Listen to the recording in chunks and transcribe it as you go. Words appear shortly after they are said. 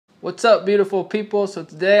What's up, beautiful people? So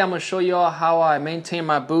today I'm going to show you all how I maintain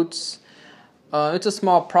my boots. It's a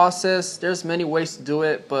small process. There's many ways to do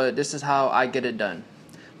it, but this is how I get it done.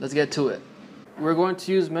 Let's get to it. We're going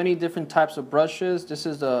to use many different types of brushes. This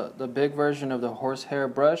is the big version of the horsehair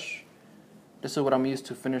brush. This is what I'm used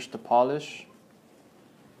to finish the polish.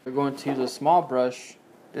 We're going to use a small brush.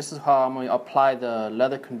 This is how I'm going to apply the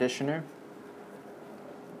leather conditioner.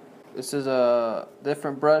 This is a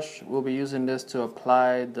different brush. We'll be using this to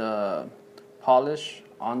apply the polish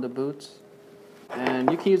on the boots. And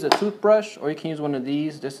you can use a toothbrush or you can use one of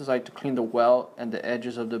these. This is like to clean the welt and the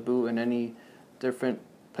edges of the boot and any different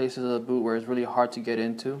places of the boot where it's really hard to get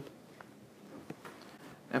into.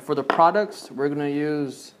 And for the products, we're going to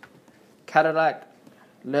use Cadillac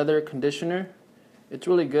leather conditioner. It's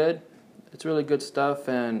really good. It's really good stuff,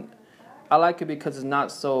 and I like it because it's not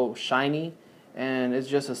so shiny and it's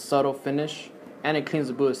just a subtle finish and it cleans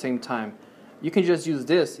the boot at the same time. You can just use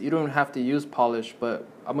this. You don't have to use polish, but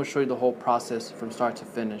I'm going to show you the whole process from start to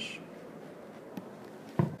finish.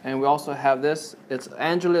 And we also have this. It's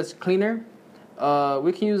Angelus cleaner.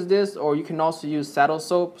 We can use this, or you can also use saddle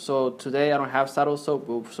soap. So today I don't have saddle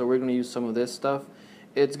soap, so we're going to use some of this stuff.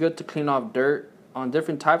 It's good to clean off dirt on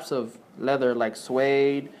different types of leather like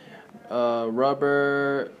suede,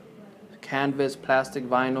 rubber, canvas, plastic,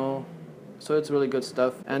 vinyl. So it's really good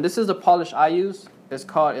stuff. And this is the polish I use. It's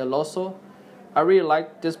called El Oso. I really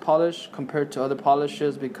like this polish compared to other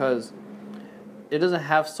polishes because it doesn't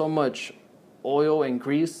have so much oil and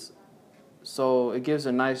grease. So it gives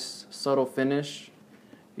a nice subtle finish.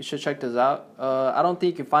 You should check this out. I don't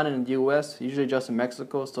think you can find it in the US, usually just in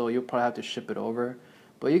Mexico, so you'll probably have to ship it over.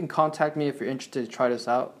 But you can contact me if you're interested to try this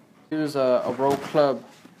out. Use a Roll Club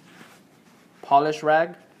polish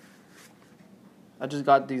rag. I just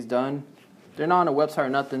got these done. They're not on a website or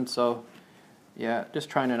nothing, so yeah, just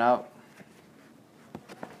trying it out.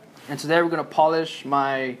 And today we're going to polish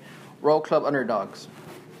my Roll Club underdogs.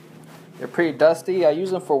 They're pretty dusty. I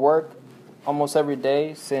use them for work almost every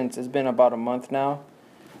day since it's been about a month now.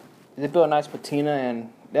 They build a nice patina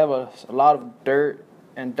and they have a lot of dirt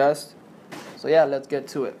and dust. So yeah, let's get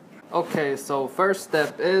to it. Okay, so first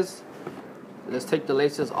step is let's take the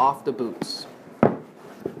laces off the boots.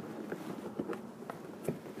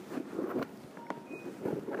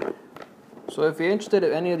 So if you're interested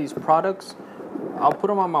in any of these products, I'll put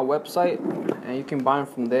them on my website and you can buy them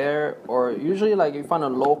from there. Or usually, like, if you find a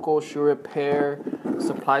local shoe repair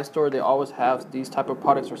supply store, they always have these type of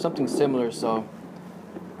products or something similar, so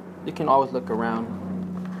you can always look around.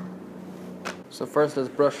 So first, let's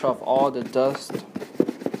brush off all the dust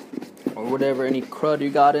or whatever, any crud you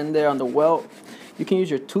got in there on the welt. You can use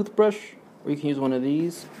your toothbrush or you can use one of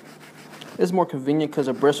these. It's more convenient because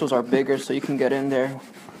the bristles are bigger, so you can get in there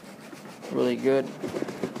really good.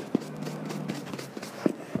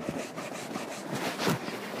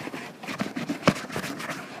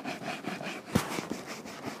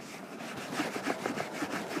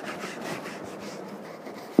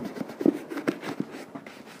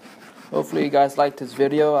 Hopefully you guys liked this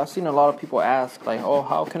video. I've seen a lot of people ask, like, oh,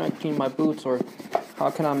 how can I clean my boots, or how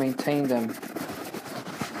can I maintain them?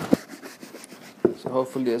 So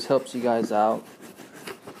hopefully this helps you guys out.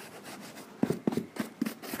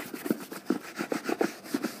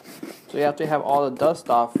 So after you have all the dust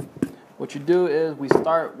off, what you do is we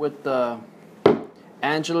start with the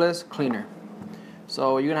Angelus cleaner.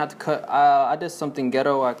 So you're gonna have to cut. I did something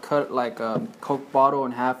ghetto. I cut like a Coke bottle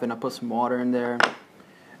in half, and I put some water in there.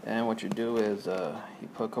 And what you do is you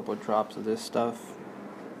put a couple of drops of this stuff.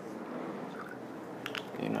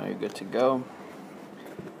 You know, you're good to go.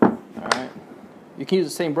 All right. You can use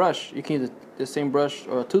the same brush. You can use the same brush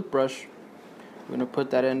or a toothbrush. We're gonna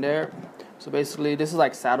put that in there. So basically, this is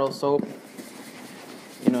like saddle soap.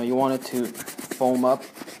 You know, you want it to foam up.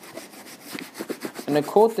 And the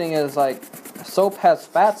cool thing is, like, soap has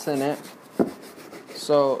fats in it,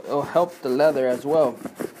 so it'll help the leather as well.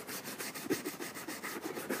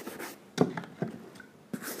 Alright,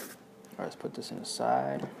 let's put this in the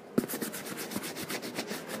side.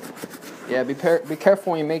 Yeah, be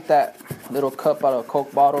careful when you make that little cup out of a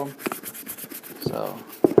Coke bottle. So,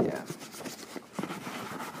 yeah.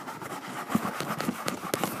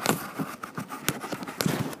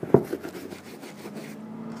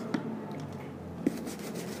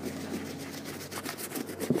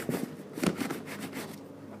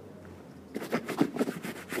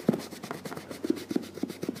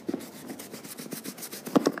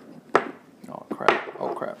 Oh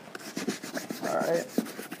crap. Alright.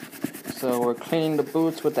 So we're cleaning the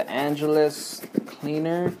boots with the Angelus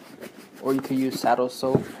cleaner, or you can use saddle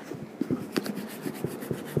soap.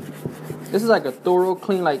 This is like a thorough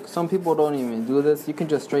clean. Like some people don't even do this. You can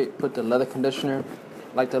just straight put the leather conditioner.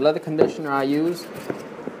 Like the leather conditioner I use,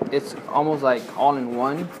 it's almost like all in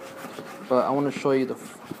one. But I want to show you the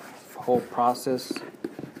whole process.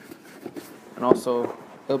 And also,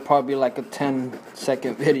 it'll probably be like a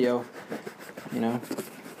 10-second video, you know.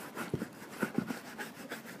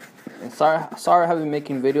 And sorry I haven't been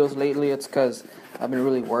making videos lately. It's because I've been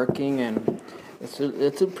really working, and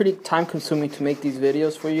it's a pretty time consuming to make these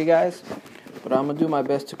videos for you guys. But I'm gonna do my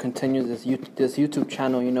best to continue this YouTube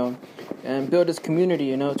channel, you know, and build this community.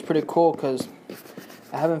 You know, it's pretty cool because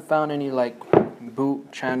I haven't found any like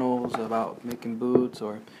boot channels about making boots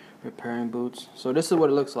or repairing boots. So this is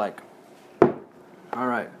what it looks like.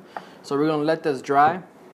 Alright, so we're gonna let this dry.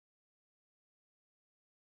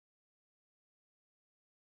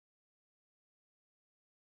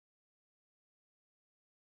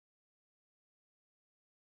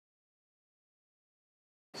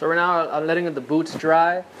 So right now I'm letting the boots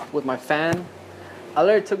dry with my fan. I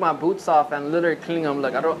literally took my boots off and literally cleaning them.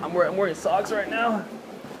 Like I'm wearing socks right now.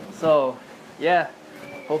 So yeah,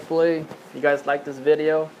 hopefully you guys like this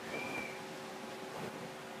video.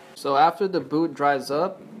 So after the boot dries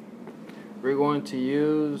up, we're going to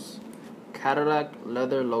use Cadillac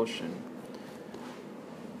leather lotion.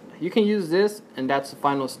 You can use this, and that's the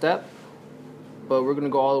final step. But we're gonna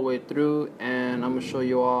go all the way through, and I'm gonna show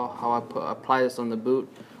you all how I apply this on the boot.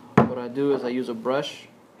 What I do is I use a brush.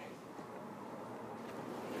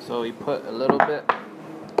 So you put a little bit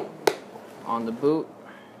on the boot.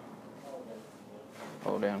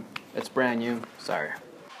 Oh damn, it's brand new. Sorry.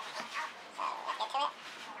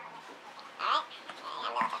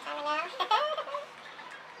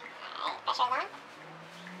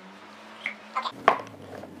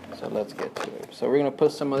 So let's get to it. So we're gonna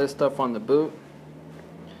put some of this stuff on the boot.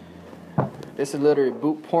 This is literally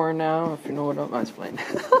boot porn now, if you know what I'm explaining.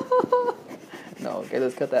 No, okay,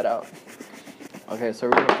 let's cut that out. Okay, so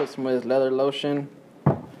we're gonna put some of this leather lotion.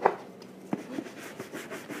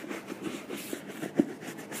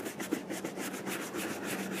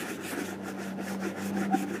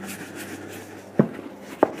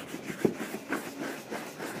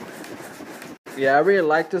 Yeah, I really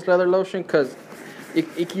like this leather lotion because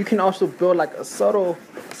you can also build like a subtle,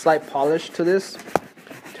 slight polish to this,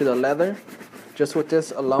 to the leather, just with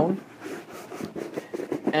this alone.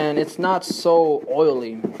 And it's not so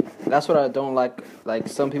oily. That's what I don't like. Like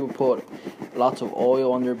some people put lots of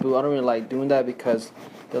oil on their boot. I don't really like doing that because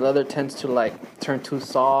the leather tends to like turn too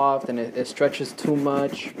soft and it stretches too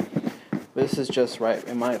much. But this is just right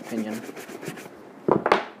in my opinion.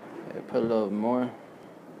 Okay, put a little more.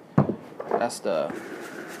 That's the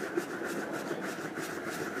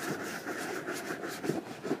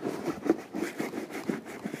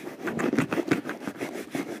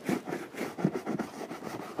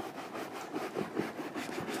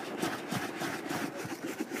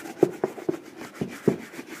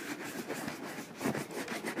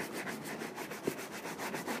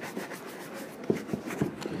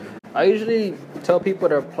I usually tell people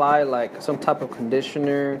to apply like some type of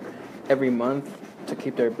conditioner every month to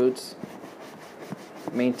keep their boots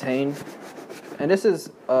maintained. And this is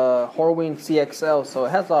Horween CXL, so it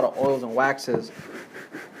has a lot of oils and waxes.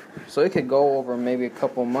 So it could go over maybe a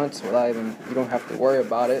couple months without even, you don't have to worry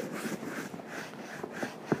about it.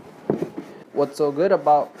 What's so good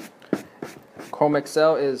about Chrome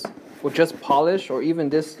XL is with just polish or even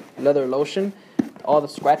this leather lotion, all the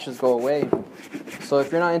scratches go away. So if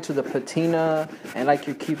you're not into the patina and like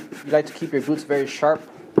you like to keep your boots very sharp,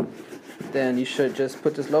 then you should just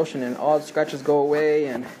put this lotion and all the scratches go away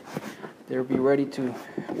and they'll be ready to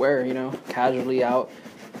wear, you know, casually out.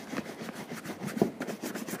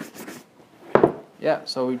 Yeah,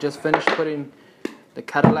 so we just finished putting the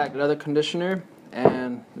Cadillac leather conditioner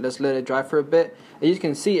and let's let it dry for a bit. As you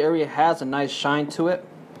can see, area has a nice shine to it.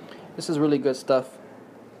 This is really good stuff.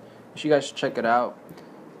 You guys should check it out.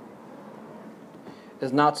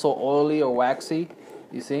 It's not so oily or waxy,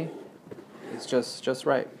 you see? It's just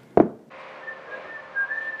right.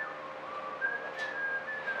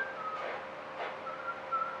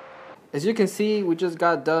 As you can see, we just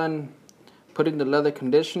got done putting the leather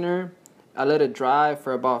conditioner. I let it dry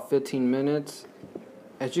for about 15 minutes.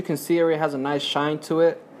 As you can see, it has a nice shine to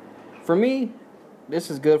it. For me, this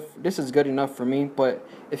is good. This is good enough for me. But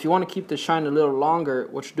if you want to keep the shine a little longer,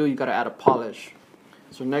 what you do, you gotta add a polish.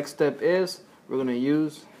 So next step is we're gonna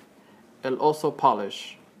use El Oso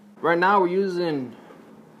polish. Right now we're using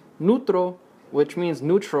Neutro, which means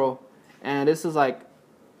neutral, and this is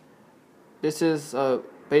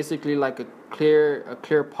basically like a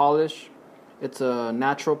clear polish. It's a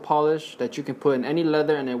natural polish that you can put in any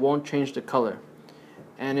leather and it won't change the color.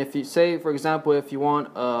 And if you say, for example, if you want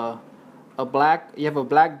you have a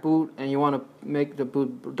black boot and you want to make the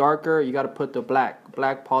boot darker, you got to put the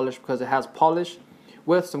black polish because it has polish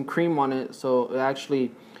with some cream on it, so it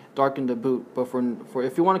actually darken the boot. But for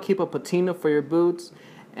if you want to keep a patina for your boots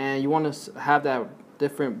and you want to have that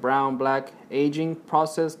different brown black aging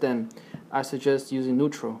process, then I suggest using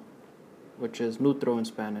neutral, which is neutro in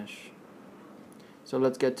Spanish. So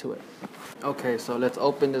let's get to it. Okay, so let's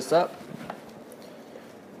open this up.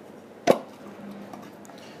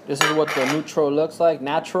 This is what the neutral looks like,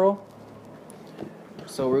 natural.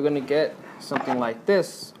 So we're gonna get something like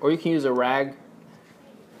this, or you can use a rag.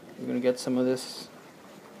 We're gonna get some of this,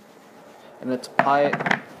 and let's apply it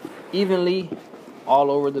evenly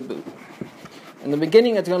all over the boot. In the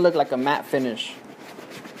beginning, it's gonna look like a matte finish,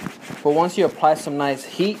 but once you apply some nice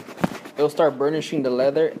heat, it'll start burnishing the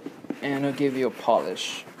leather, and it'll give you a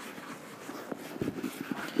polish.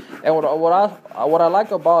 And what I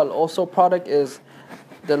like about also product is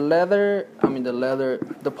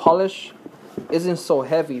the polish isn't so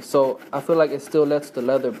heavy, so I feel like it still lets the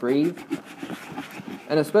leather breathe.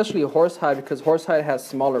 And especially horsehide, because horsehide has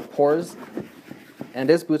smaller pores, and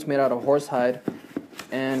this boot's made out of horsehide,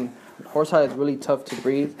 and horsehide is really tough to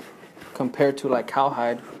breathe compared to like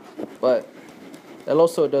cowhide, but it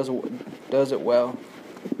also does it well.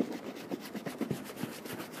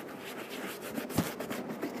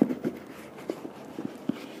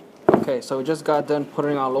 Okay, so we just got done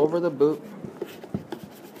putting all over the boot.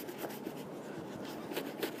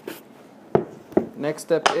 Next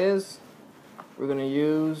step is we're going to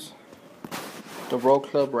use the Roll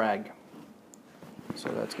Club rag.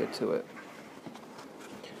 So let's get to it.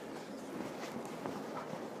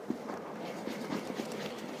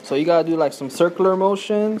 So you got to do like some circular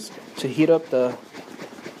motions to heat up the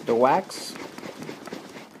wax.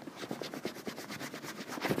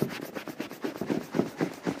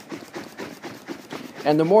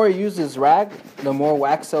 And the more you use this rag, the more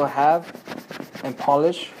wax it'll have and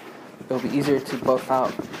polish. It'll be easier to buff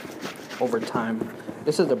out over time.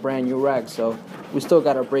 This is a brand new rag, so we still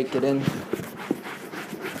gotta break it in.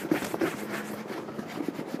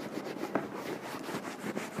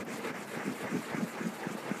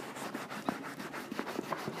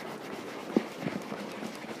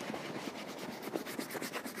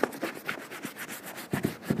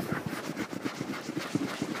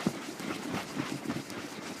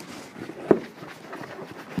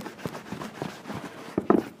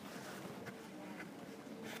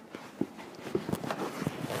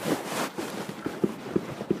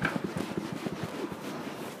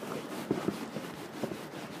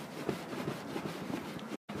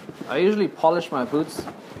 I usually polish my boots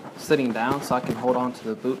sitting down so I can hold on to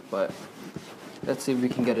the boot, but let's see if we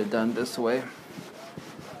can get it done this way.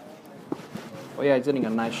 Oh yeah, it's getting a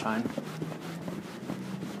nice shine.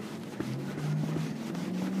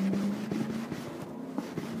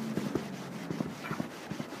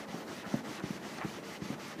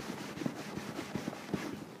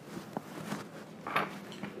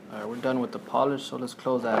 Alright, we're done with the polish, so let's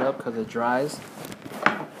close that up because it dries.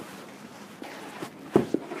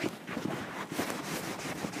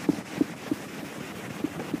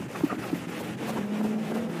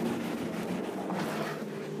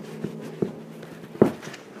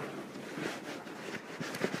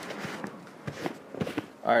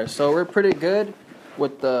 Alright, so we're pretty good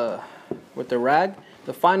with the rag.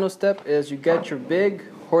 The final step is you get your big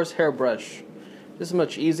horsehair brush. This is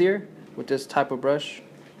much easier with this type of brush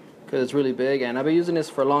because it's really big, and I've been using this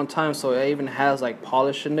for a long time, so it even has like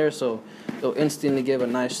polish in there, so it'll instantly give a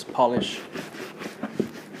nice polish.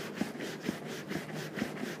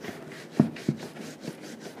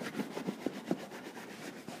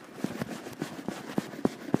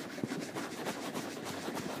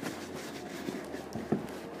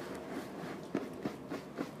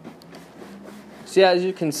 See, as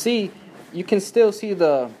you can see, you can still see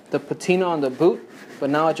the patina on the boot, but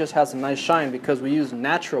now it just has a nice shine because we use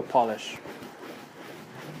natural polish.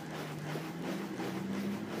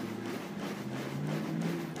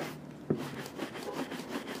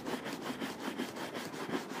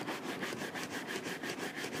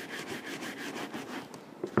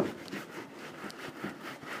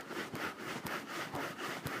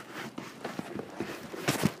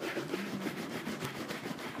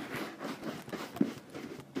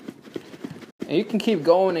 And you can keep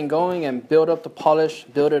going and going and build up the polish,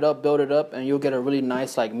 build it up, and you'll get a really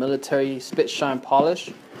nice like military spit shine polish.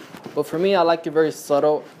 But for me, I like it very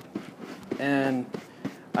subtle, and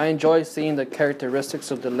I enjoy seeing the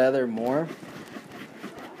characteristics of the leather more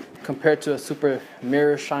compared to a super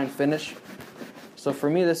mirror shine finish. So for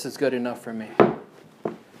me, this is good enough for me.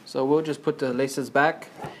 So we'll just put the laces back,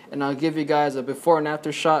 and I'll give you guys a before and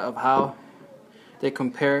after shot of how they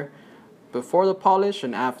compare before the polish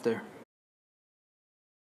and after.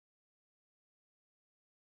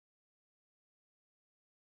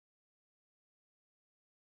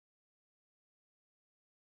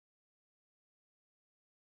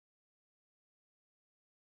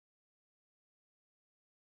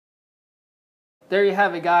 There you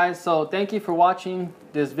have it, guys. So thank you for watching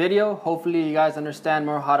this video. Hopefully you guys understand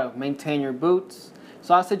more how to maintain your boots.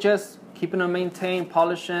 So I suggest keeping them maintained,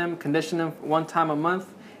 polish them, condition them one time a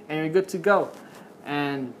month, and you're good to go.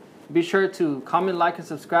 And be sure to comment, like, and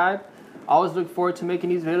subscribe. I always look forward to making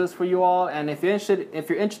these videos for you all. And if you're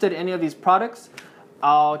interested in any of these products,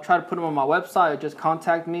 I'll try to put them on my website, or just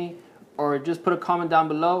contact me, or just put a comment down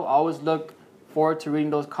below. I always look forward to reading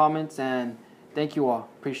those comments, and thank you all.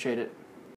 Appreciate it.